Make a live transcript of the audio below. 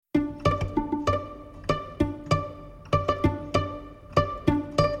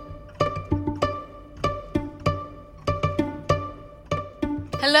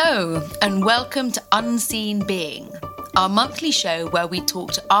Hello, and welcome to Unseen Being, our monthly show where we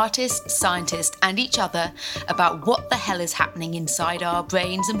talk to artists, scientists, and each other about what the hell is happening inside our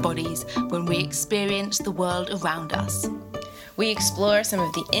brains and bodies when we experience the world around us. We explore some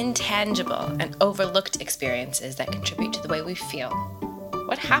of the intangible and overlooked experiences that contribute to the way we feel.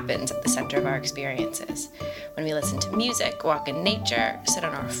 What happens at the center of our experiences? When we listen to music, walk in nature, sit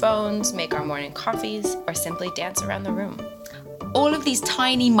on our phones, make our morning coffees, or simply dance around the room. All of these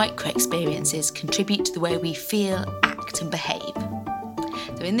tiny micro-experiences contribute to the way we feel, act, and behave.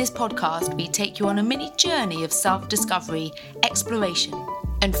 So in this podcast, we take you on a mini journey of self-discovery, exploration,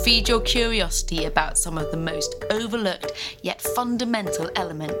 and feed your curiosity about some of the most overlooked yet fundamental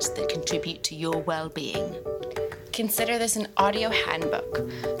elements that contribute to your well-being. Consider this an audio handbook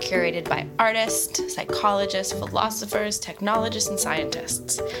curated by artists, psychologists, philosophers, technologists, and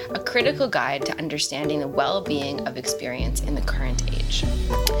scientists, a critical guide to understanding the well-being of experience in the current age.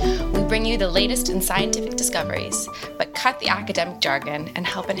 We bring you the latest in scientific discoveries, but cut the academic jargon and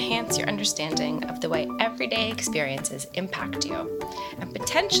help enhance your understanding of the way everyday experiences impact you, and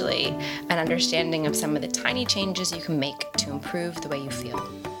potentially an understanding of some of the tiny changes you can make to improve the way you feel.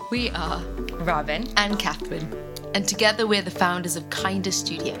 We are Robin and Catherine, and together we're the founders of Kinder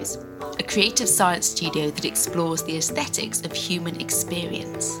Studios, a creative science studio that explores the aesthetics of human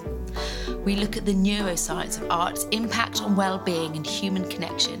experience. We look at the neuroscience of art's impact on well-being and human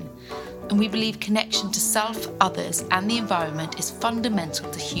connection, and we believe connection to self, others, and the environment is fundamental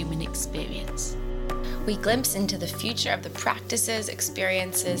to human experience. We glimpse into the future of the practices,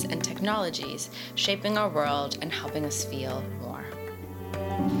 experiences, and technologies shaping our world and helping us feel more.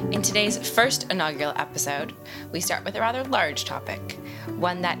 In today's first inaugural episode, we start with a rather large topic,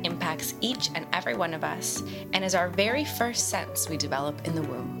 one that impacts each and every one of us and is our very first sense we develop in the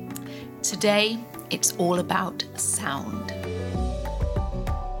womb. Today, it's all about sound.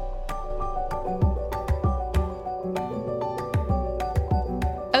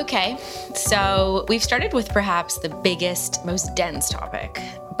 Okay, so we've started with perhaps the biggest, most dense topic,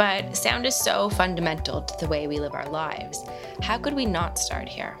 but sound is so fundamental to the way we live our lives. How could we not start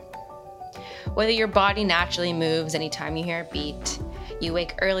here? Whether your body naturally moves anytime you hear a beat, you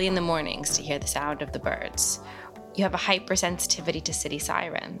wake early in the mornings to hear the sound of the birds, you have a hypersensitivity to city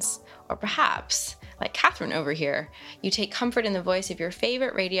sirens, or perhaps, like Catherine over here, you take comfort in the voice of your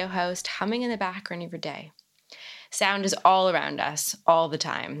favorite radio host humming in the background of your day. Sound is all around us, all the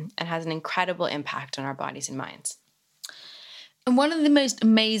time, and has an incredible impact on our bodies and minds. And one of the most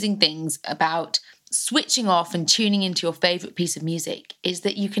amazing things about switching off and tuning into your favourite piece of music is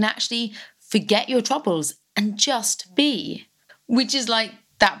that you can actually forget your troubles and just be, which is like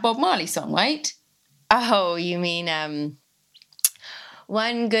that Bob Marley song, right? Oh, you mean,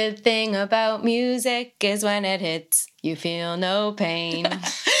 one good thing about music is when it hits, you feel no pain.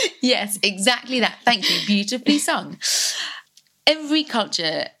 Yes, exactly that. Thank you. Beautifully sung. Every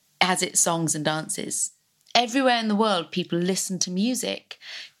culture has its songs and dances. Everywhere in the world, people listen to music.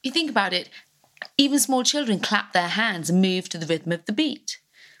 If you think about it, even small children clap their hands and move to the rhythm of the beat.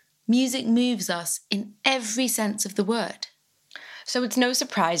 Music moves us in every sense of the word. So it's no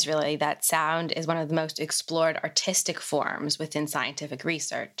surprise, really, that sound is one of the most explored artistic forms within scientific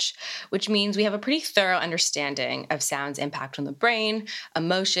research, which means we have a pretty thorough understanding of sound's impact on the brain,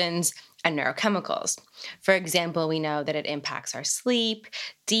 emotions, and neurochemicals. For example, we know that it impacts our sleep,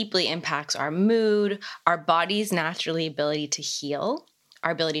 deeply impacts our mood, our body's naturally ability to heal,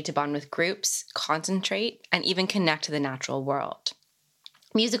 our ability to bond with groups, concentrate, and even connect to the natural world.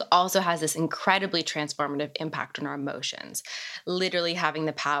 Music also has this incredibly transformative impact on our emotions, literally having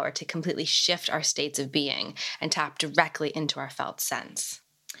the power to completely shift our states of being and tap directly into our felt sense.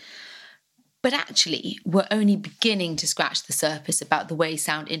 But actually, we're only beginning to scratch the surface about the way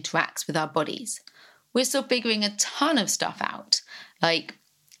sound interacts with our bodies. We're still figuring a ton of stuff out, like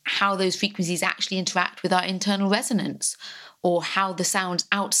how those frequencies actually interact with our internal resonance, or how the sounds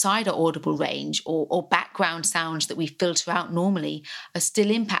outside our audible range or background sounds that we filter out normally are still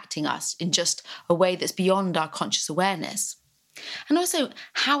impacting us in just a way that's beyond our conscious awareness. And also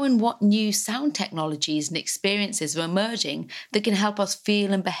how and what new sound technologies and experiences are emerging that can help us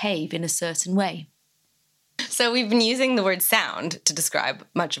feel and behave in a certain way. So we've been using the word sound to describe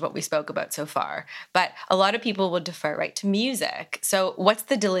much of what we spoke about so far, but a lot of people would defer right to music. So what's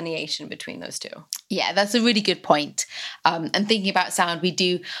the delineation between those two? Yeah, that's a really good point. And thinking about sound, we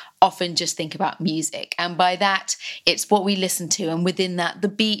do often just think about music. And by that, it's what we listen to. And within that, the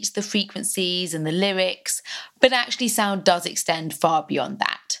beats, the frequencies, and the lyrics. But actually, sound does extend far beyond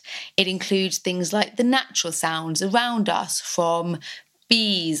that. It includes things like the natural sounds around us, from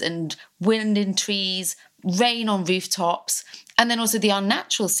bees and wind in trees, rain on rooftops, And then also the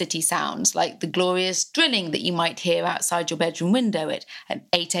unnatural city sounds, like the glorious drilling that you might hear outside your bedroom window at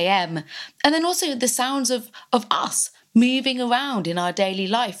 8 a.m. And then also the sounds of us moving around in our daily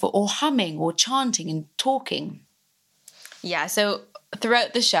life, or humming or chanting and talking. Yeah, so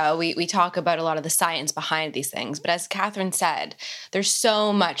throughout the show, we talk about a lot of the science behind these things. But as Catherine said, there's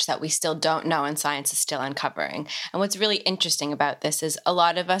so much that we still don't know and science is still uncovering. And what's really interesting about this is a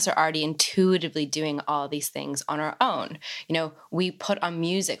lot of us are already intuitively doing all these things on our own. We put on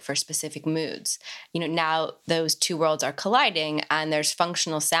music for specific moods. Now those two worlds are colliding, and there's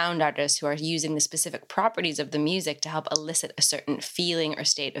functional sound artists who are using the specific properties of the music to help elicit a certain feeling or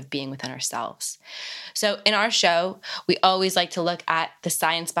state of being within ourselves. So in our show, we always like to look at the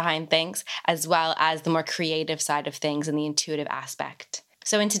science behind things, as well as the more creative side of things and the intuitive aspect.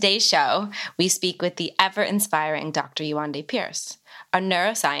 So in today's show, we speak with the ever-inspiring Dr. Yewande Pierce, a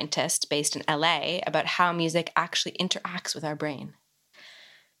neuroscientist based in LA, about how music actually interacts with our brain.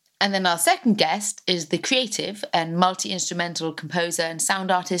 And then our second guest is the creative and multi-instrumental composer and sound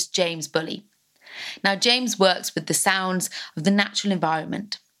artist James Bully. Now, James works with the sounds of the natural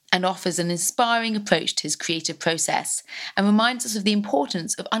environment and offers an inspiring approach to his creative process, and reminds us of the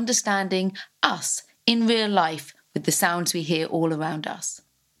importance of understanding us in real life with the sounds we hear all around us.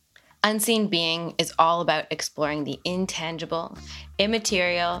 Unseen Being is all about exploring the intangible,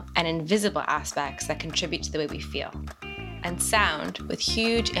 immaterial, and invisible aspects that contribute to the way we feel. And sound, with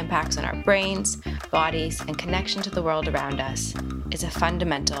huge impacts on our brains, bodies, and connection to the world around us, is a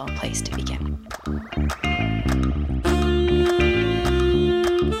fundamental place to begin.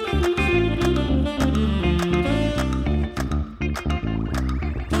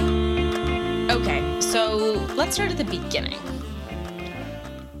 So let's start at the beginning.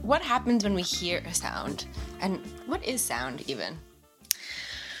 What happens when we hear a sound? And what is sound even?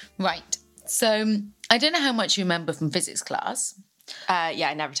 Right. So I don't know how much you remember from physics class. Yeah,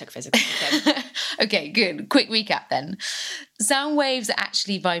 I never took physics as a kid. Okay, good. Quick recap then. Sound waves are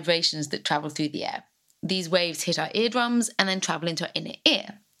actually vibrations that travel through the air. These waves hit our eardrums and then travel into our inner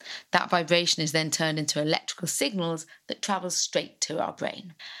ear. That vibration is then turned into electrical signals that travel straight to our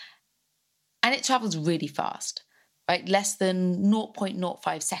brain. And it travels really fast, right? Less than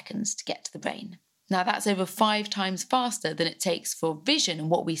 0.05 seconds to get to the brain. Now, that's over 5 times faster than it takes for vision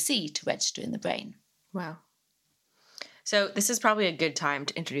and what we see to register in the brain. Wow. So this is probably a good time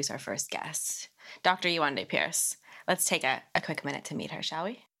to introduce our first guest, Dr. Yewande Pierce. Let's take a quick minute to meet her, shall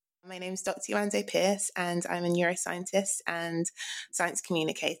we? My name is Dr. Yewande Pierce, and I'm a neuroscientist and science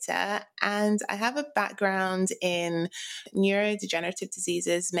communicator. And I have a background in neurodegenerative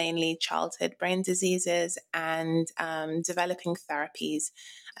diseases, mainly childhood brain diseases, and developing therapies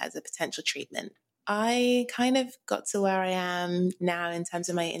as a potential treatment. I kind of got to where I am now in terms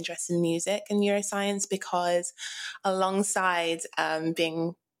of my interest in music and neuroscience because alongside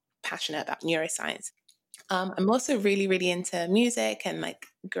being passionate about neuroscience, I'm also really, really into music, and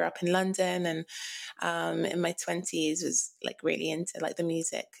grew up in London, and in my 20s was really into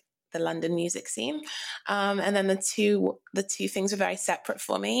the London music scene. And then the two things were very separate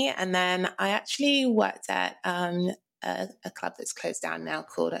for me. And then I actually worked at a club that's closed down now,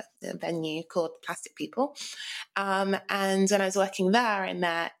 called a venue called Plastic People. And when I was working there, I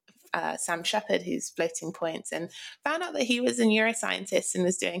met Sam Shepard, who's Floating Points, and found out that he was a neuroscientist and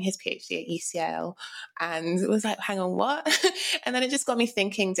was doing his PhD at UCL, and it was like, hang on, what? And then it just got me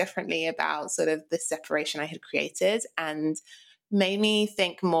thinking differently about sort of the separation I had created, and made me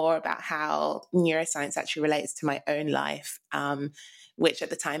think more about how neuroscience actually relates to my own life, which at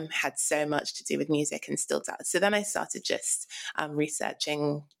the time had so much to do with music and still does. So then I started just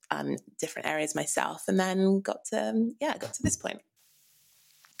researching different areas myself, and then got to this point.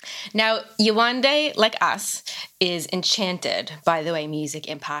 Now, Yewande, like us, is enchanted by the way music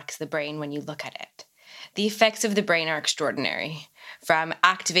impacts the brain when you look at it. The effects of the brain are extraordinary, from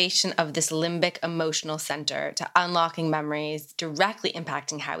activation of this limbic emotional center to unlocking memories directly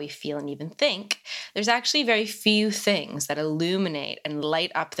impacting how we feel and even think. There's actually very few things that illuminate and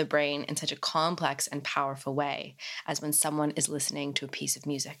light up the brain in such a complex and powerful way as when someone is listening to a piece of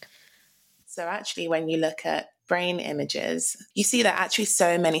music. So actually, when you look at brain images, you see that actually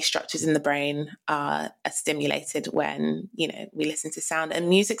so many structures in the brain are stimulated when, we listen to sound, and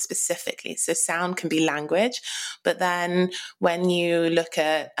music specifically. So sound can be language, but then when you look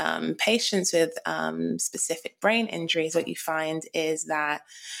at patients with specific brain injuries, what you find is that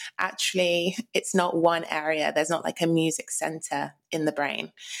actually it's not one area. There's not like a music center in the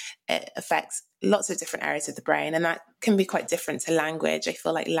brain. It affects lots of different areas of the brain, and that can be quite different to language. I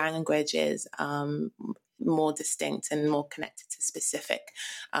feel like language is more distinct and more connected to specific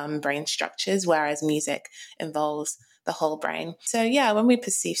brain structures, whereas music involves the whole brain. So yeah, when we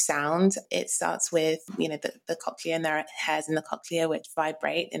perceive sound, it starts with, the cochlea, and there are hairs in the cochlea which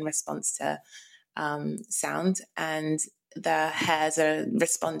vibrate in response to sound, and the hairs are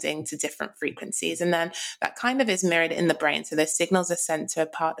responding to different frequencies. And then that kind of is mirrored in the brain. So those signals are sent to a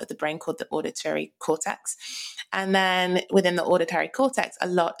part of the brain called the auditory cortex. And then within the auditory cortex, a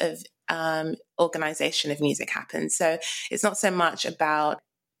lot of organization of music happens. So it's not so much about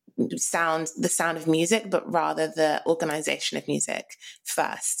the sound of music, but rather the organization of music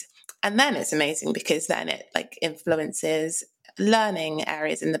first. And then it's amazing because then it influences learning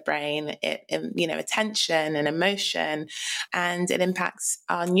areas in the brain, attention and emotion, and it impacts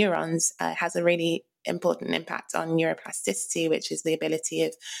our neurons. It has a really important impact on neuroplasticity, which is the ability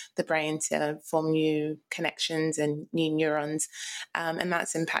of the brain to form new connections and new neurons, and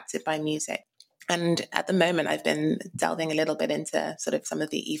that's impacted by music. And at the moment, I've been delving a little bit into sort of some of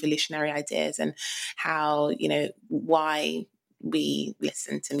the evolutionary ideas and how, why we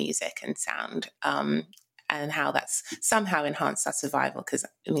listen to music and sound, and how that's somehow enhanced our survival. Because,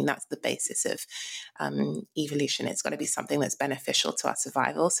 that's the basis of evolution. It's got to be something that's beneficial to our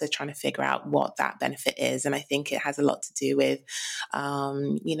survival. So trying to figure out what that benefit is. And I think it has a lot to do with,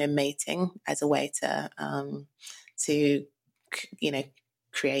 mating as a way to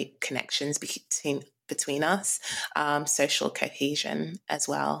create connections between us, social cohesion as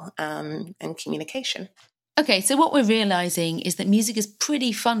well, and communication. Okay, so what we're realising is that music is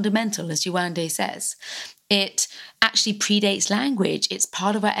pretty fundamental, as Yewande says. It actually predates language. It's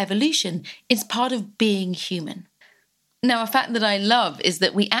part of our evolution. It's part of being human. Now, a fact that I love is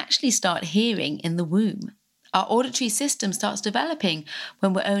that we actually start hearing in the womb. Our auditory system starts developing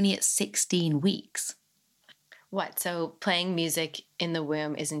when we're only at 16 weeks. What, so playing music in the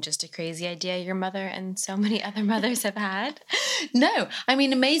womb isn't just a crazy idea your mother and so many other mothers have had? No,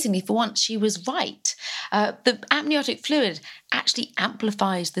 amazingly, for once, she was right. The amniotic fluid actually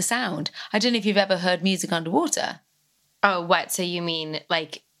amplifies the sound. I don't know if you've ever heard music underwater. Oh, what? So you mean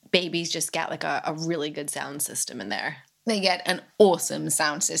babies just get a really good sound system in there? They get an awesome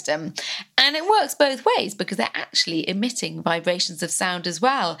sound system. And it works both ways because they're actually emitting vibrations of sound as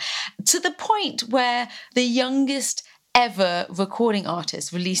well, to the point where the youngest ever recording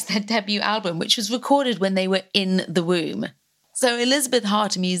artist released their debut album, which was recorded when they were in the womb. So Elizabeth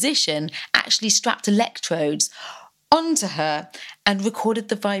Hart, a musician, actually strapped electrodes onto her and recorded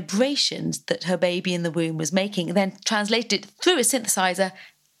the vibrations that her baby in the womb was making, and then translated it through a synthesizer,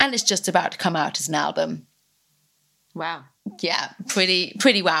 and it's just about to come out as an album. Wow. Yeah,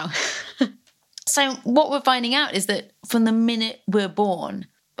 pretty wow. So what we're finding out is that from the minute we're born,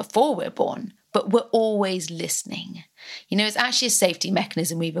 before we're born, but we're always listening. It's actually a safety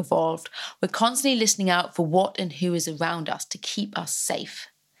mechanism we've evolved. We're constantly listening out for what and who is around us to keep us safe.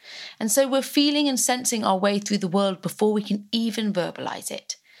 And so we're feeling and sensing our way through the world before we can even verbalize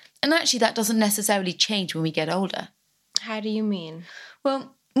it. And actually that doesn't necessarily change when we get older. How do you mean?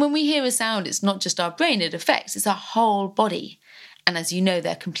 Well, when we hear a sound, it's not just our brain it affects, it's our whole body. And as you know,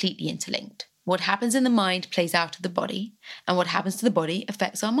 they're completely interlinked. What happens in the mind plays out of the body, and what happens to the body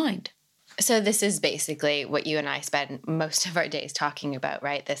affects our mind. So this is basically what you and I spend most of our days talking about,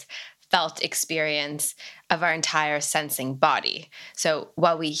 right? This felt experience of our entire sensing body. So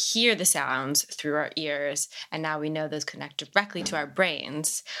while we hear the sounds through our ears, and now we know those connect directly to our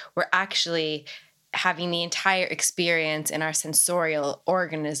brains, we're actually having the entire experience in our sensorial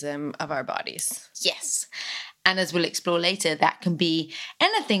organism of our bodies. Yes. And as we'll explore later, that can be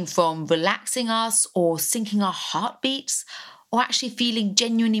anything from relaxing us or syncing our heartbeats or actually feeling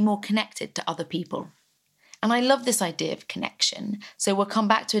genuinely more connected to other people. And I love this idea of connection. So we'll come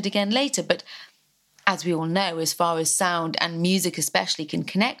back to it again later. But as we all know, as far as sound and music especially can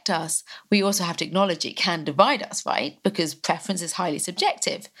connect us, we also have to acknowledge it can divide us, right? Because preference is highly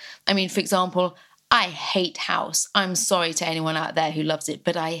subjective. For example, I hate house. I'm sorry to anyone out there who loves it,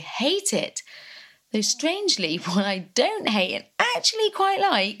 but I hate it. Though strangely, what I don't hate and actually quite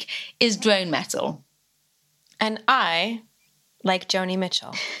like is drone metal. And I like Joni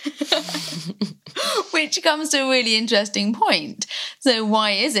Mitchell. Which comes to a really interesting point. So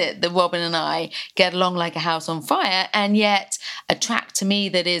why is it that Robin and I get along like a house on fire, and yet a track to me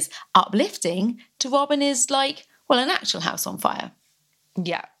that is uplifting to Robin is like, an actual house on fire?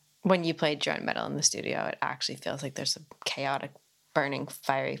 Yeah. When you play drone metal in the studio, it actually feels like there's a chaotic, burning,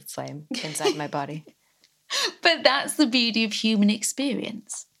 fiery flame inside my body. But that's the beauty of human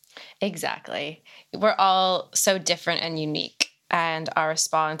experience. Exactly. We're all so different and unique, and our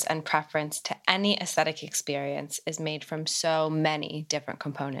response and preference to any aesthetic experience is made from so many different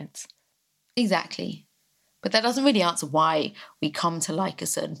components. Exactly. But that doesn't really answer why we come to like a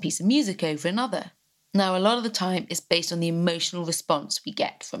certain piece of music over another. Now, a lot of the time it's based on the emotional response we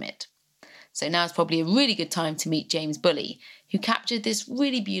get from it. So now is probably a really good time to meet James Bully, who captured this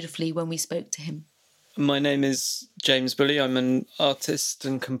really beautifully when we spoke to him. My name is James Bully. I'm an artist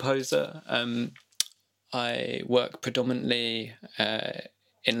and composer. I work predominantly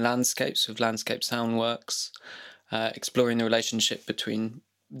in landscapes with landscape sound works, exploring the relationship between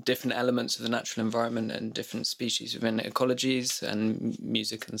different elements of the natural environment and different species within ecologies and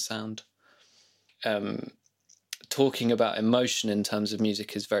music and sound. Talking about emotion in terms of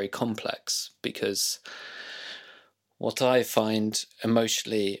music is very complex, because what I find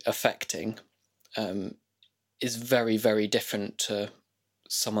emotionally affecting is very, very different to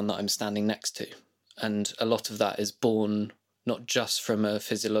someone that I'm standing next to. And a lot of that is born not just from a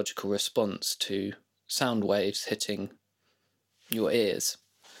physiological response to sound waves hitting your ears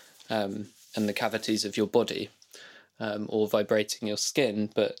and the cavities of your body or vibrating your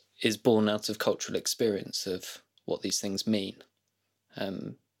skin, but is born out of cultural experience of what these things mean.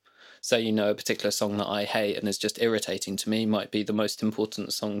 So, you know, a particular song that I hate and is just irritating to me might be the most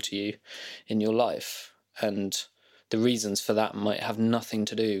important song to you in your life. And the reasons for that might have nothing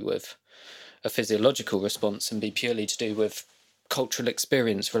to do with a physiological response and be purely to do with cultural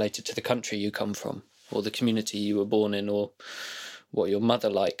experience related to the country you come from, or the community you were born in, or what your mother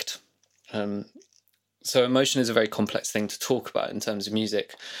liked. So emotion is a very complex thing to talk about in terms of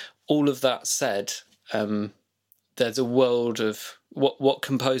music. All of that said, there's a world of what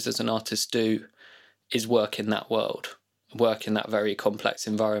composers and artists do is work in that world, work in that very complex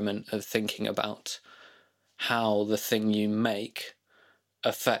environment of thinking about how the thing you make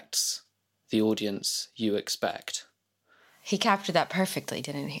affects the audience you expect. He captured that perfectly,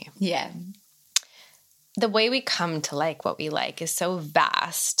 didn't he? Yeah. The way we come to like what we like is so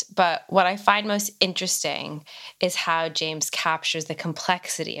vast, but what I find most interesting is how James captures the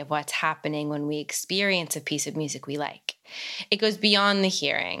complexity of what's happening when we experience a piece of music we like. It goes beyond the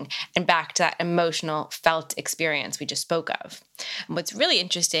hearing and back to that emotional, felt experience we just spoke of. And what's really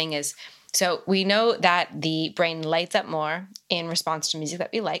interesting is, so we know that the brain lights up more in response to music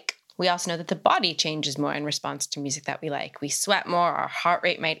that we like. We also know that the body changes more in response to music that we like. We sweat more, our heart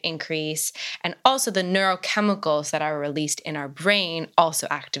rate might increase, and also the neurochemicals that are released in our brain also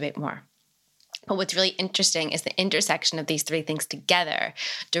activate more. But what's really interesting is the intersection of these three things together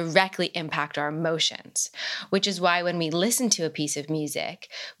directly impact our emotions, which is why when we listen to a piece of music,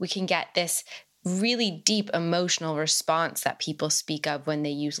 we can get this really deep emotional response that people speak of when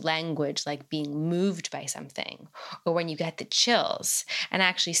they use language like being moved by something, or when you get the chills. And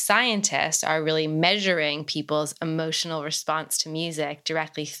actually, scientists are really measuring people's emotional response to music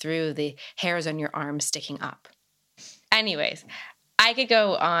directly through the hairs on your arms sticking up. Anyways, I could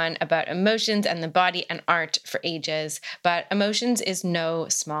go on about emotions and the body and art for ages, but emotions is no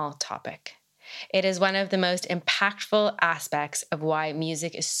small topic. It is one of the most impactful aspects of why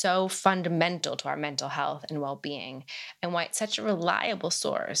music is so fundamental to our mental health and well-being, and why it's such a reliable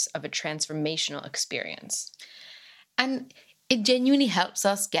source of a transformational experience. And it genuinely helps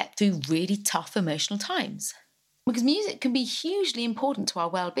us get through really tough emotional times, because music can be hugely important to our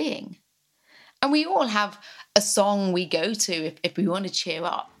well-being. And we all have a song we go to if we want to cheer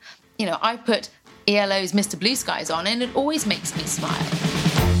up. You know, I put ELO's Mr. Blue Skies on and it always makes me smile.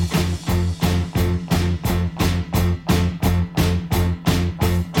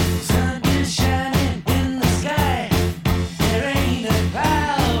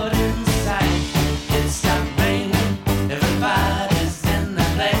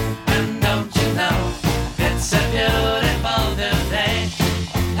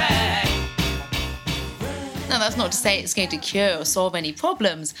 That's not to say it's going to cure or solve any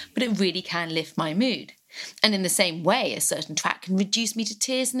problems, but it really can lift my mood. And in the same way, a certain track can reduce me to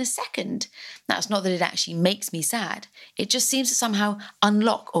tears in a second. That's not that it actually makes me sad. It just seems to somehow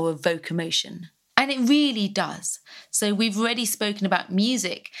unlock or evoke emotion. And it really does. So we've already spoken about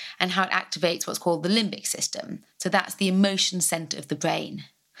music and how it activates what's called the limbic system. So that's the emotion center of the brain.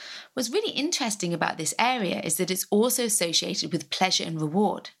 What's really interesting about this area is that it's also associated with pleasure and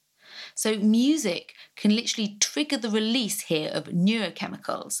reward. So music can literally trigger the release here of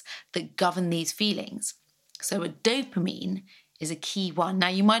neurochemicals that govern these feelings. So a dopamine is a key one. Now,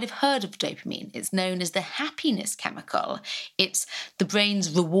 you might have heard of dopamine. It's known as the happiness chemical. It's the brain's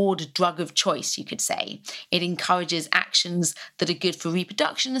reward drug of choice, you could say. It encourages actions that are good for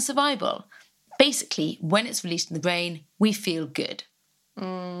reproduction and survival. Basically, when it's released in the brain, we feel good.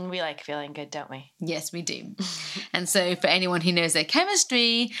 We like feeling good, don't we? Yes, we do. And so for anyone who knows their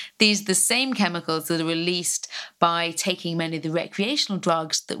chemistry, these are the same chemicals that are released by taking many of the recreational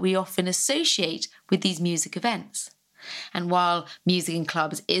drugs that we often associate with these music events. And while music in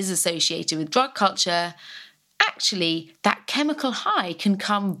clubs is associated with drug culture, actually that chemical high can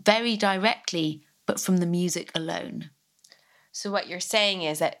come very directly, but from the music alone. So what you're saying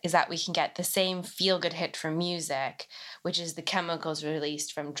is that we can get the same feel-good hit from music, which is the chemicals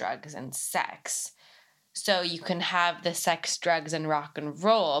released from drugs and sex. So you can have the sex, drugs, and rock and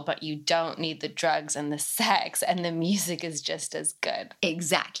roll, but you don't need the drugs and the sex, and the music is just as good.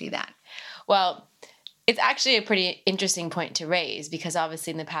 Exactly that. Well, it's actually a pretty interesting point to raise, because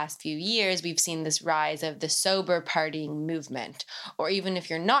obviously in the past few years, we've seen this rise of the sober partying movement. Or even if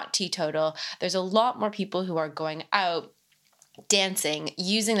you're not teetotal, there's a lot more people who are going out dancing,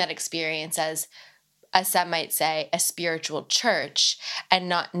 using that experience as some might say, a spiritual church, and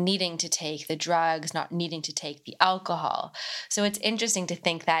not needing to take the drugs, not needing to take the alcohol. So it's interesting to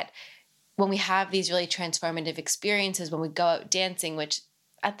think that when we have these really transformative experiences, when we go out dancing, which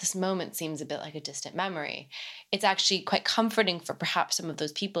at this moment seems a bit like a distant memory, it's actually quite comforting for perhaps some of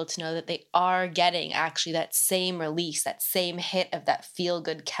those people to know that they are getting actually that same release, that same hit of that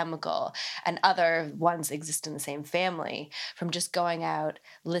feel-good chemical, and other ones exist in the same family, from just going out,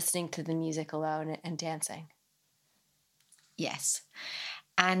 listening to the music alone and dancing. Yes.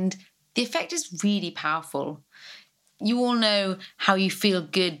 And the effect is really powerful. You all know how you feel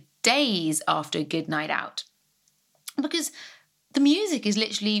good days after a good night out, because the music is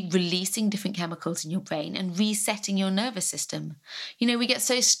literally releasing different chemicals in your brain and resetting your nervous system. You know, we get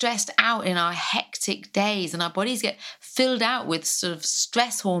so stressed out in our hectic days and our bodies get filled out with sort of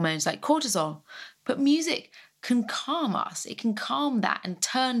stress hormones like cortisol. But music can calm us. It can calm that and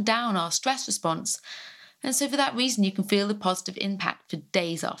turn down our stress response. And so for that reason, you can feel the positive impact for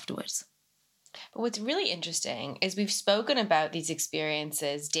days afterwards. But what's really interesting is we've spoken about these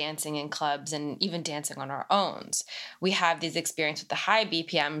experiences dancing in clubs and even dancing on our own. We have these experiences with the high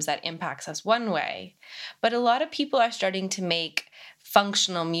BPMs that impacts us one way, but a lot of people are starting to make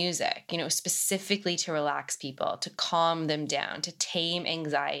functional music, specifically to relax people, to calm them down, to tame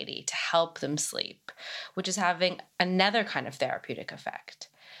anxiety, to help them sleep, which is having another kind of therapeutic effect.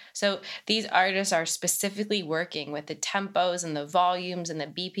 So these artists are specifically working with the tempos and the volumes and the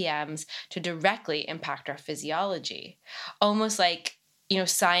BPMs to directly impact our physiology. Almost like,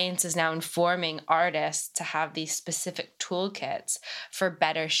 science is now informing artists to have these specific toolkits for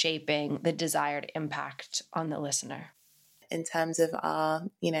better shaping the desired impact on the listener. In terms of our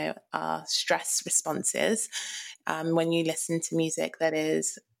stress responses, when you listen to music that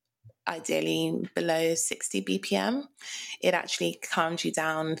is ideally below 60 BPM, it actually calms you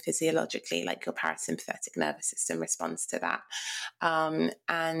down physiologically, like your parasympathetic nervous system responds to that.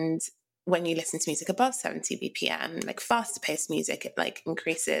 And when you listen to music above 70 BPM, like faster paced music, it like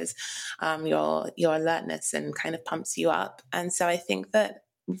increases your alertness and kind of pumps you up. And so I think that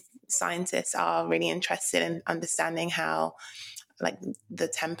scientists are really interested in understanding how the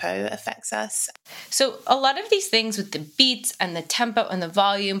tempo affects us. So a lot of these things with the beats and the tempo and the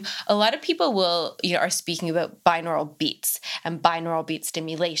volume, a lot of people are speaking about binaural beats and binaural beat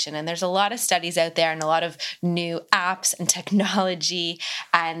stimulation. And there's a lot of studies out there and a lot of new apps and technology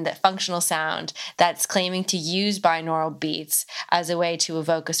and functional sound that's claiming to use binaural beats as a way to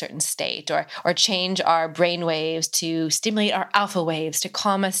evoke a certain state or change our brain waves to stimulate our alpha waves to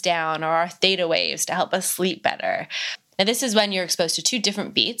calm us down, or our theta waves to help us sleep better. Now, this is when you're exposed to two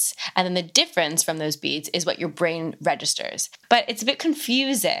different beats, and then the difference from those beats is what your brain registers. But it's a bit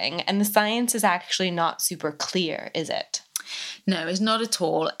confusing, and the science is actually not super clear, is it? No, it's not at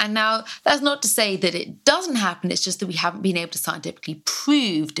all. And now, that's not to say that it doesn't happen. It's just that we haven't been able to scientifically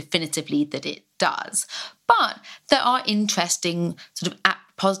prove definitively that it does. But there are interesting sort of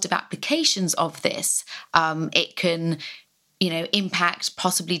positive applications of this. It can impact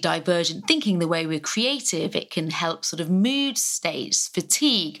possibly divergent thinking, the way we're creative. It can help sort of mood states,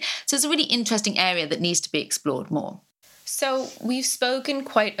 fatigue. So it's a really interesting area that needs to be explored more. So we've spoken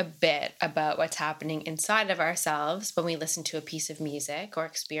quite a bit about what's happening inside of ourselves when we listen to a piece of music or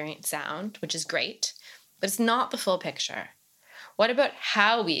experience sound, which is great, but it's not the full picture. What about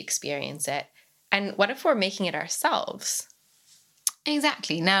how we experience it? And what if we're making it ourselves?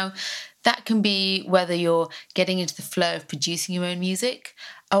 Exactly. Now, that can be whether you're getting into the flow of producing your own music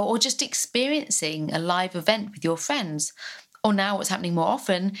or just experiencing a live event with your friends. Or now what's happening more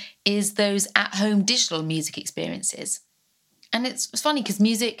often is those at-home digital music experiences. And it's funny because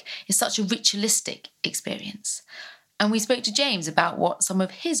music is such a ritualistic experience. And we spoke to James about what some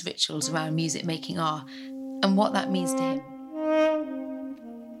of his rituals around music making are and what that means to him.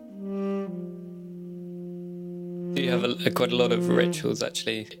 You have quite a lot of rituals,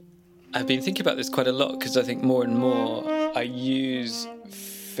 actually. I've been thinking about this quite a lot because I think more and more I use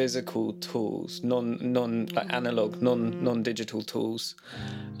physical tools, like analog, non-digital tools,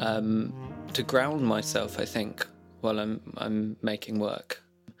 to ground myself, I think, while I'm making work.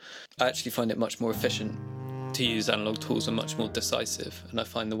 I actually find it much more efficient to use analog tools and much more decisive, and I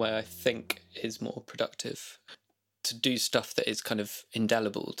find the way I think is more productive. To do stuff that is kind of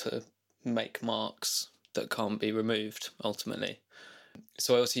indelible, to make marks that can't be removed, ultimately.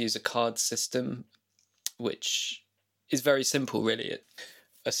 So I also use a card system, which is very simple, really.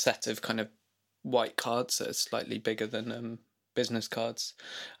 A set of kind of white cards that are slightly bigger than business cards,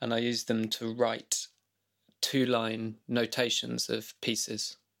 and I use them to write 2-line notations of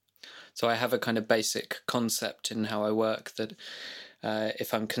pieces. So I have a kind of basic concept in how I work that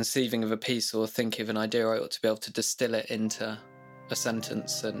if I'm conceiving of a piece or thinking of an idea, I ought to be able to distill it into a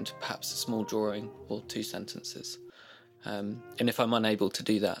sentence and perhaps a small drawing or 2 sentences. And if I'm unable to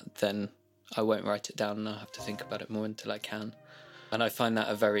do that, then I won't write it down and I'll have to think about it more until I can. And I find that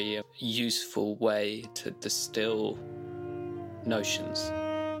a very useful way to distill notions.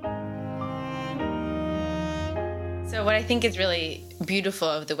 So what I think is really beautiful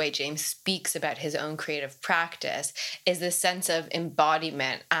of the way James speaks about his own creative practice is this sense of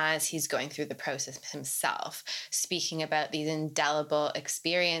embodiment as he's going through the process himself, speaking about these indelible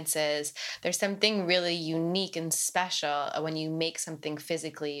experiences. There's something really unique and special when you make something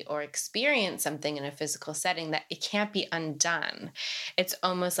physically or experience something in a physical setting that it can't be undone. It's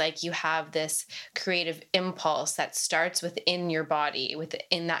almost like you have this creative impulse that starts within your body,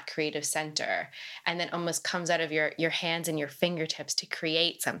 within that creative center, and then almost comes out of your hands and your fingertips to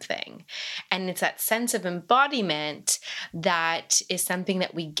create something. And it's that sense of embodiment that is something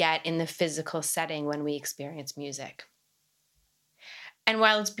that we get in the physical setting when we experience music. And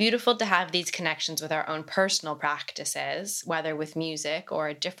while it's beautiful to have these connections with our own personal practices, whether with music or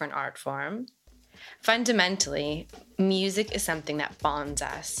a different art form, fundamentally, music is something that bonds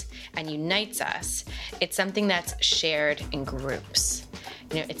us and unites us. It's something that's shared in groups.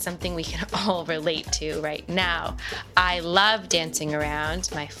 It's something we can all relate to right now. I love dancing around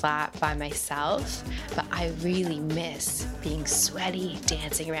my flat by myself, but I really miss being sweaty,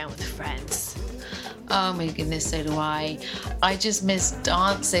 dancing around with friends. Oh my goodness, so do I. I just miss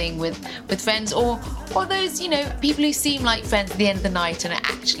dancing with friends or those, people who seem like friends at the end of the night and are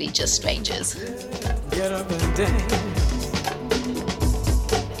actually just strangers. Get up and dance.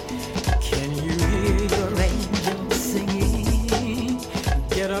 Can you hear your angels singing?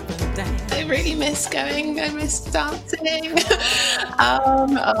 Get up and dance. I really miss dancing.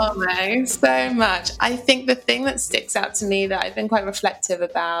 Oh my, so much. I think the thing that sticks out to me that I've been quite reflective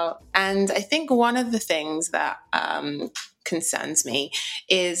about, and I think one of the things that concerns me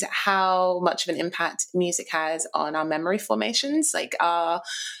is how much of an impact music has on our memory formations. Like our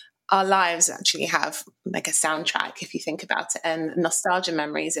lives actually have like a soundtrack, if you think about it, and nostalgia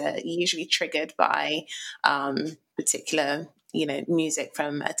memories are usually triggered by particular music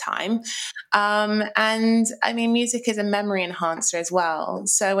from a time. And I mean, music is a memory enhancer as well.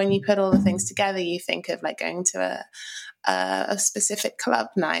 So when you put all the things together, you think of like going to a specific club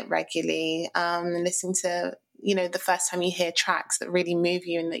night regularly, and listening to the first time you hear tracks that really move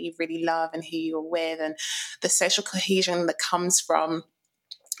you and that you really love and who you're with, and the social cohesion that comes from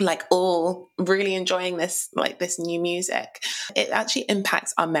like all really enjoying this new music. It actually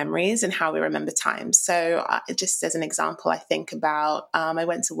impacts our memories and how we remember time. So just as an example, I think about, I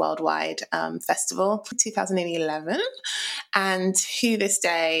went to Worldwide Festival in 2011, and to this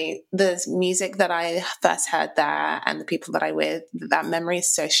day, the music that I first heard there and the people that I with, that memory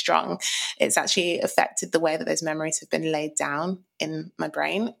is so strong. It's actually affected the way that those memories have been laid down in my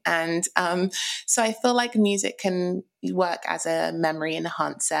brain. And so I feel like music can work as a memory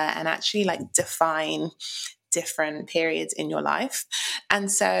enhancer and actually like define different periods in your life.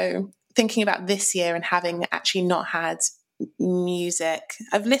 And so thinking about this year and having actually not had music,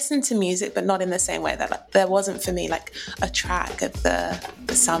 I've listened to music, but not in the same way that like, there wasn't for me like a track of the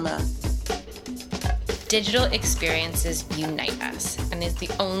summer. Digital experiences unite us and is the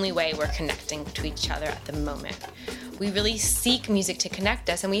only way we're connecting to each other at the moment. We really seek music to connect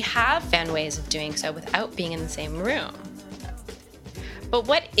us, and we have found ways of doing so without being in the same room. But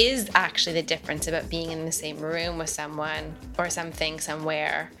what is actually the difference about being in the same room with someone or something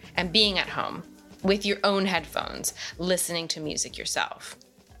somewhere and being at home with your own headphones, listening to music yourself?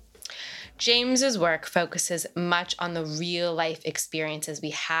 James's work focuses much on the real life experiences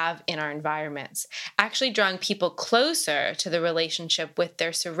we have in our environments, actually drawing people closer to the relationship with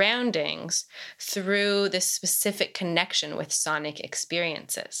their surroundings through this specific connection with sonic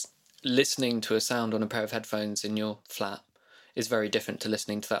experiences. Listening to a sound on a pair of headphones in your flat is very different to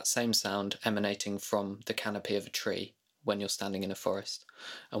listening to that same sound emanating from the canopy of a tree when you're standing in a forest,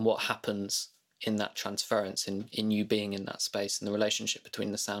 and what happens in that transference, in you being in that space, and the relationship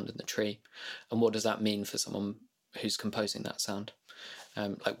between the sound and the tree, and what does that mean for someone who's composing that sound.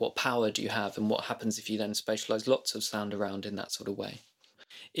 Like, what power do you have, and what happens if you then spatialize lots of sound around in that sort of way?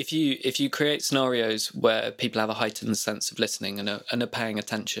 If you create scenarios where people have a heightened sense of listening and are paying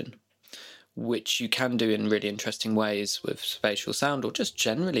attention, which you can do in really interesting ways with spatial sound, or just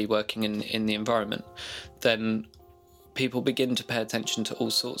generally working in the environment, then people begin to pay attention to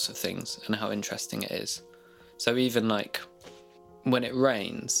all sorts of things and how interesting it is. So even like when it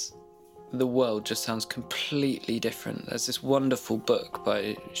rains, the world just sounds completely different. There's this wonderful book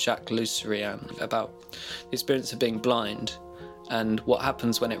by Jacques Lucerian about the experience of being blind and what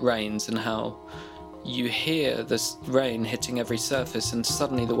happens when it rains, and how you hear this rain hitting every surface and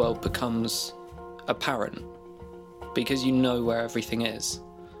suddenly the world becomes apparent because you know where everything is,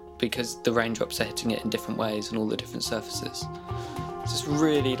 because the raindrops are hitting it in different ways and all the different surfaces. It's just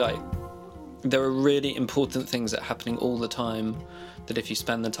really like, there are really important things that are happening all the time that if you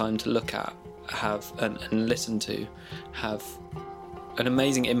spend the time to look at, have and listen to, have an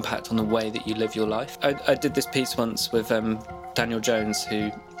amazing impact on the way that you live your life. I did this piece once with Daniel Jones, who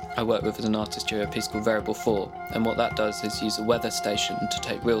I work with as an artist duo, a piece called Variable 4, and what that does is use a weather station to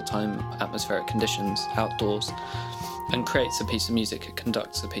take real-time atmospheric conditions outdoors and creates a piece of music. It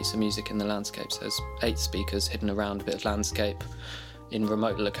conducts a piece of music in the landscape. So there's 8 speakers hidden around a bit of landscape in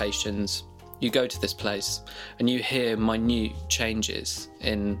remote locations. You go to this place and you hear minute changes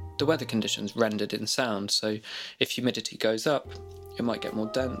in the weather conditions rendered in sound. So if humidity goes up, it might get more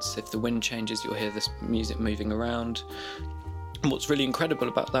dense. If the wind changes, you'll hear this music moving around. And what's really incredible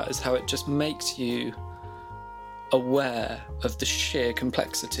about that is how it just makes you aware of the sheer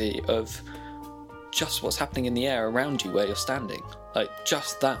complexity of just what's happening in the air around you where you're standing. Like,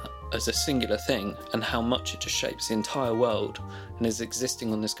 just that as a singular thing, and how much it just shapes the entire world and is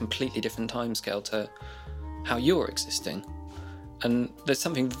existing on this completely different timescale to how you're existing. And there's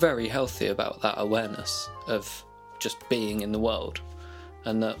something very healthy about that awareness of just being in the world,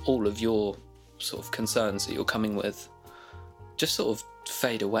 and that all of your sort of concerns that you're coming with just sort of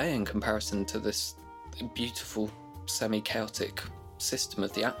fade away in comparison to this beautiful semi-chaotic system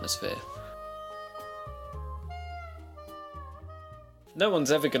of the atmosphere. No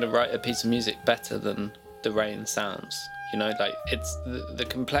one's ever going to write a piece of music better than the rain sounds. You know, like, it's the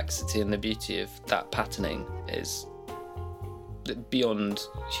complexity and the beauty of that patterning is beyond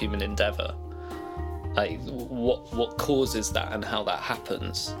human endeavour. Like, what causes that and how that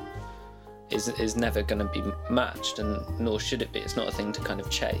happens is never going to be matched, and nor should it be. It's not a thing to kind of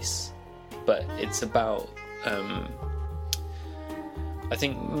chase, but it's about I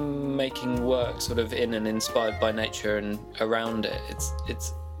think making work sort of in and inspired by nature and around it.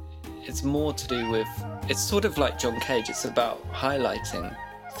 It's more to do with, it's sort of like John Cage. It's about highlighting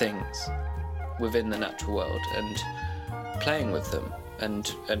things within the natural world and playing with them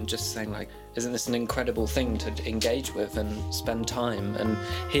and just saying, like, isn't this an incredible thing to engage with and spend time? And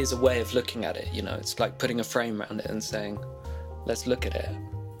here's a way of looking at it. You know, it's like putting a frame around it and saying, let's look at it,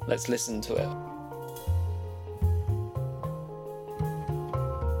 let's listen to it.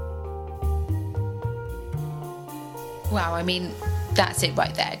 Wow, I mean, that's it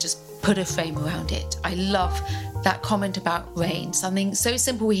right there. Just put a frame around it. I love that comment about rain, something so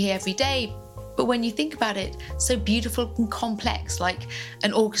simple we hear every day, but when you think about it, so beautiful and complex, like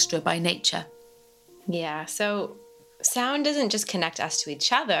an orchestra by nature. Yeah, so sound doesn't just connect us to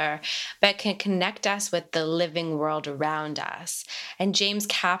each other, but can connect us with the living world around us. And James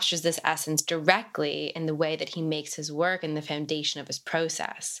captures this essence directly in the way that he makes his work and the foundation of his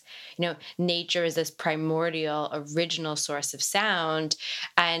process. You know, nature is this primordial, original source of sound,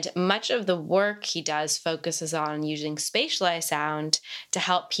 and much of the work he does focuses on using spatialized sound to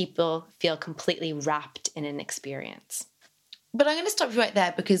help people feel completely wrapped in an experience. But I'm going to stop you right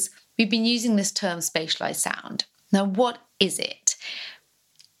there, because we've been using this term spatialized sound. Now, what is it?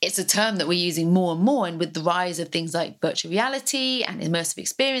 It's a term that we're using more and more, and with the rise of things like virtual reality and immersive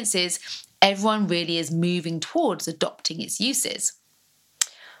experiences, everyone really is moving towards adopting its uses.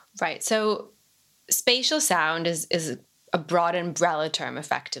 Right, so spatial sound is a broad umbrella term,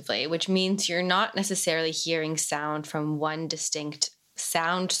 effectively, which means you're not necessarily hearing sound from one distinct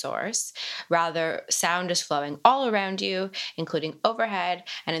sound source. Rather, sound is flowing all around you, including overhead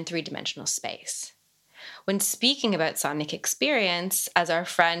and in three-dimensional space. When speaking about sonic experience, as our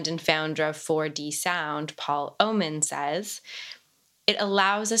friend and founder of 4D Sound, Paul Oman, says, it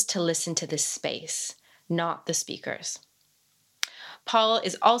allows us to listen to the space, not the speakers. Paul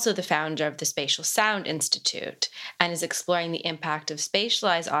is also the founder of the Spatial Sound Institute and is exploring the impact of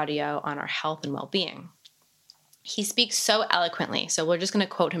spatialized audio on our health and well-being. He speaks so eloquently, so we're just going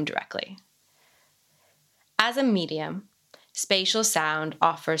to quote him directly. As a medium, spatial sound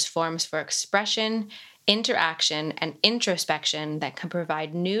offers forms for expression, interaction, and introspection that can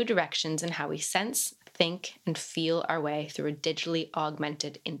provide new directions in how we sense, think, and feel our way through a digitally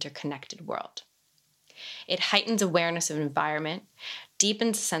augmented, interconnected world. It heightens awareness of environment,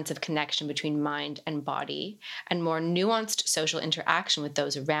 deepens a sense of connection between mind and body, and more nuanced social interaction with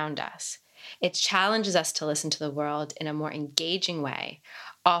those around us. It challenges us to listen to the world in a more engaging way,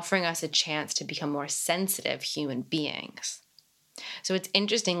 offering us a chance to become more sensitive human beings. So it's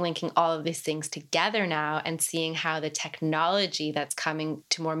interesting linking all of these things together now and seeing how the technology that's coming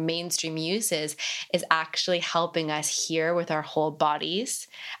to more mainstream uses is actually helping us hear with our whole bodies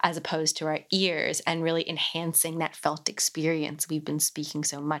as opposed to our ears, and really enhancing that felt experience we've been speaking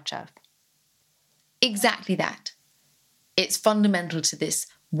so much of. Exactly that. It's fundamental to this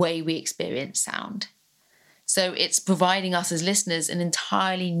way we experience sound. So it's providing us as listeners an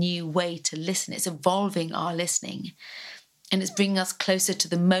entirely new way to listen. It's evolving our listening. And it's bringing us closer to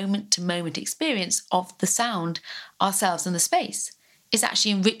the moment-to-moment experience of the sound, ourselves, and the space. It's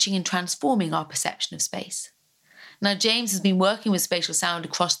actually enriching and transforming our perception of space. Now, James has been working with spatial sound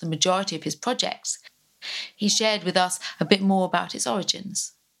across the majority of his projects. He shared with us a bit more about its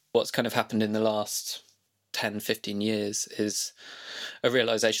origins. What's kind of happened in the last 10, 15 years is a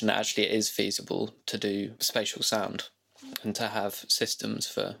realisation that actually it is feasible to do spatial sound and to have systems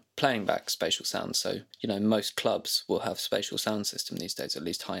for playing back spatial sound. So, most clubs will have spatial sound system these days, at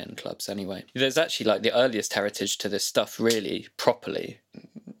least high-end clubs anyway. There's actually like the earliest heritage to this stuff really properly,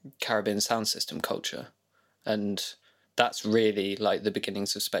 Caribbean sound system culture. And that's really like the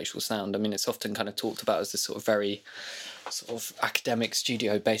beginnings of spatial sound. I mean, it's often kind of talked about as this sort of very sort of academic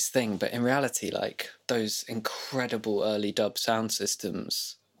studio-based thing, but in reality, like those incredible early dub sound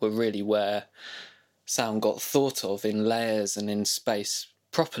systems were really where sound got thought of in layers and in space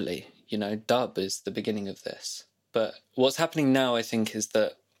properly. Dub is the beginning of this. But what's happening now, I think, is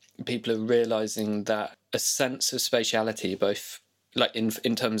that people are realising that a sense of spatiality, both like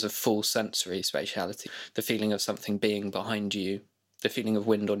in terms of full sensory spatiality, the feeling of something being behind you, the feeling of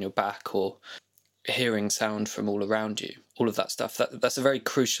wind on your back, or hearing sound from all around you, all of that stuff, that's a very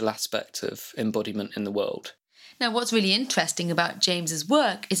crucial aspect of embodiment in the world. Now, what's really interesting about James's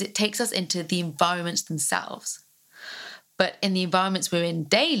work is it takes us into the environments themselves. But in the environments we're in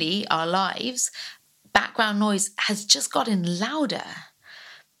daily, our lives, background noise has just gotten louder.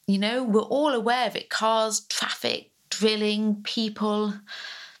 We're all aware of it: cars, traffic, drilling, people.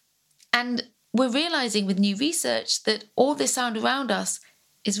 And we're realising with new research that all this sound around us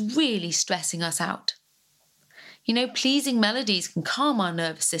is really stressing us out. Pleasing melodies can calm our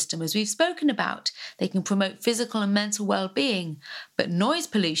nervous system, as we've spoken about. They can promote physical and mental well-being. But noise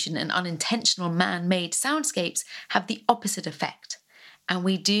pollution and unintentional man-made soundscapes have the opposite effect. And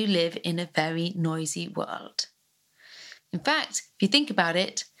we do live in a very noisy world. In fact, if you think about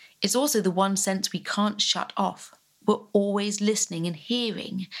it, it's also the one sense we can't shut off. We're always listening and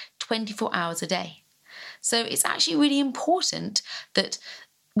hearing 24 hours a day. So it's actually really important that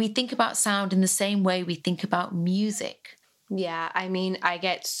we think about sound in the same way we think about music. Yeah, I mean, I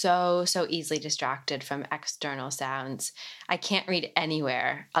get so easily distracted from external sounds. I can't read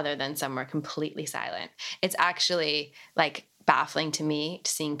anywhere other than somewhere completely silent. It's actually like baffling to me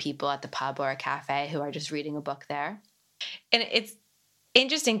seeing people at the pub or a cafe who are just reading a book there. And it's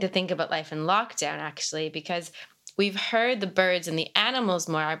interesting to think about life in lockdown, actually, because we've heard the birds and the animals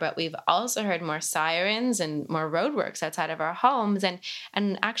more, but we've also heard more sirens and more roadworks outside of our homes,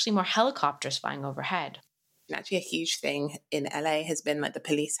 and actually more helicopters flying overhead. Actually, a huge thing in LA has been like the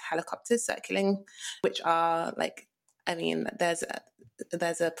police helicopters circling, which are like,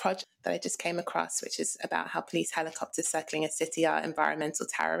 there's a project that I just came across, which is about how police helicopters circling a city are environmental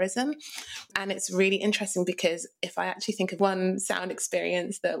terrorism. And it's really interesting because if I actually think of one sound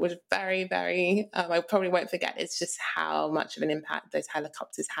experience that was very, very, I probably won't forget, it's just how much of an impact those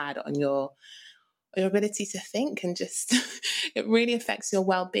helicopters had on your ability to think, and just, it really affects your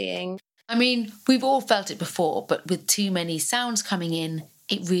well-being. I mean, we've all felt it before, but with too many sounds coming in,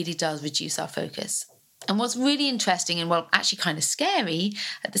 it really does reduce our focus. And what's really interesting and, well, actually kind of scary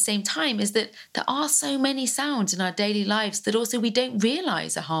at the same time is that there are so many sounds in our daily lives that also we don't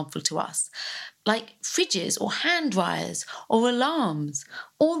realise are harmful to us, like fridges or hand dryers or alarms.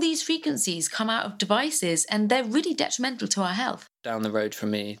 All these frequencies come out of devices and they're really detrimental to our health. Down the road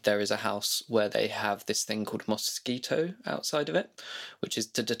from me, there is a house where they have this thing called mosquito outside of it, which is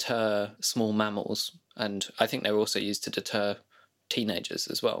to deter small mammals. And I think they're also used to deter teenagers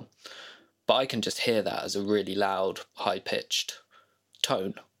as well. But I can just hear that as a really loud, high-pitched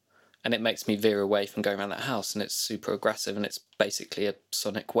tone. and it makes me veer away from going around that house, and it's super aggressive, and it's basically a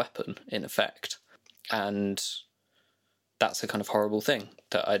sonic weapon in effect. And that's a kind of horrible thing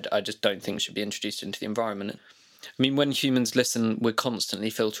that I just don't think should be introduced into the environment. I mean, when humans listen, we're constantly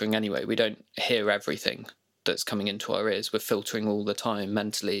filtering anyway. We don't hear everything that's coming into our ears. We're filtering all the time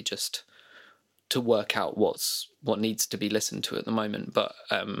mentally, just to work out what needs to be listened to at the moment. But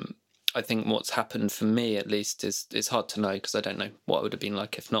I think what's happened for me, at least, is hard to know, because I don't know what it would have been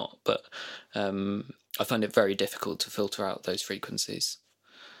like if not. But I find it very difficult to filter out those frequencies.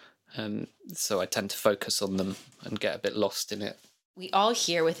 So I tend to focus on them and get a bit lost in it. We all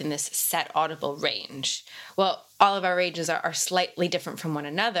hear within this set audible range. Well, all of our ranges are slightly different from one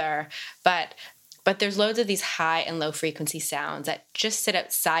another, but there's loads of these high and low frequency sounds that just sit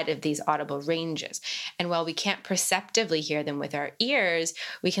outside of these audible ranges. And while we can't perceptively hear them with our ears,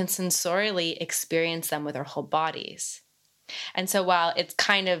 we can sensorially experience them with our whole bodies. And so while it's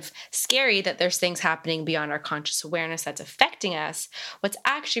kind of scary that there's things happening beyond our conscious awareness that's affecting us, what's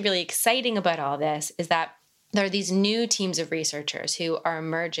actually really exciting about all this is that there are these new teams of researchers who are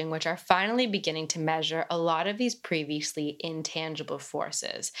emerging, which are finally beginning to measure a lot of these previously intangible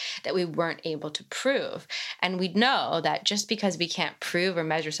forces that we weren't able to prove. And we know that just because we can't prove or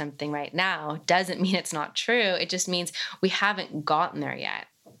measure something right now doesn't mean it's not true. It just means we haven't gotten there yet.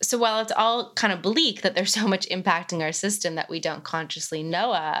 So while it's all kind of bleak that there's so much impacting our system that we don't consciously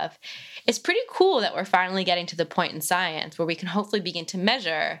know of, it's pretty cool that we're finally getting to the point in science where we can hopefully begin to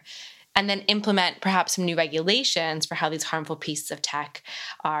measure and then implement perhaps some new regulations for how these harmful pieces of tech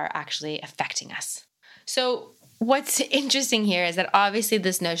are actually affecting us. So what's interesting here is that obviously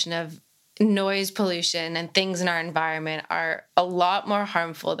this notion of noise pollution and things in our environment are a lot more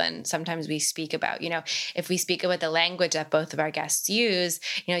harmful than sometimes we speak about. You know, if we speak about the language that both of our guests use,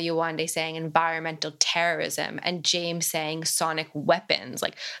 you know, Yewande saying environmental terrorism and James saying sonic weapons,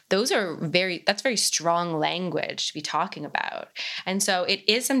 like that's very strong language to be talking about. And so it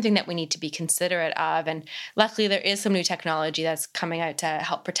is something that we need to be considerate of. And luckily there is some new technology that's coming out to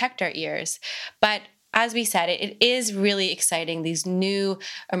help protect our ears. But as we said, it is really exciting, these new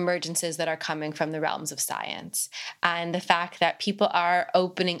emergences that are coming from the realms of science. And the fact that people are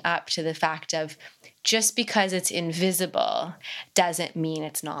opening up to the fact of just because it's invisible doesn't mean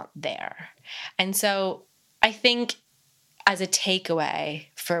it's not there. And so I think as a takeaway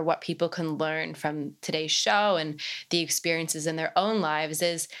for what people can learn from today's show and the experiences in their own lives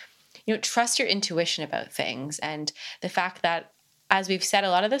is, you know, trust your intuition about things. And the fact that, as we've said, a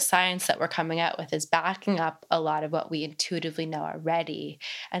lot of the science that we're coming out with is backing up a lot of what we intuitively know already.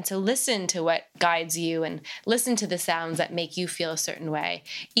 And so listen to what guides you and listen to the sounds that make you feel a certain way,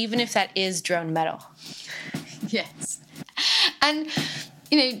 even if that is drone metal. Yes. And,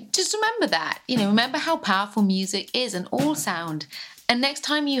 you know, just remember that. You know, remember how powerful music is and all sound. And next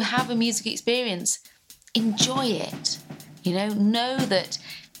time you have a music experience, enjoy it. You know that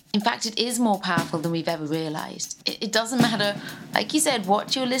in fact, it is more powerful than we've ever realised. It doesn't matter, like you said,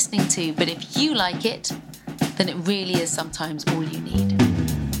 what you're listening to, but if you like it, then it really is sometimes all you need.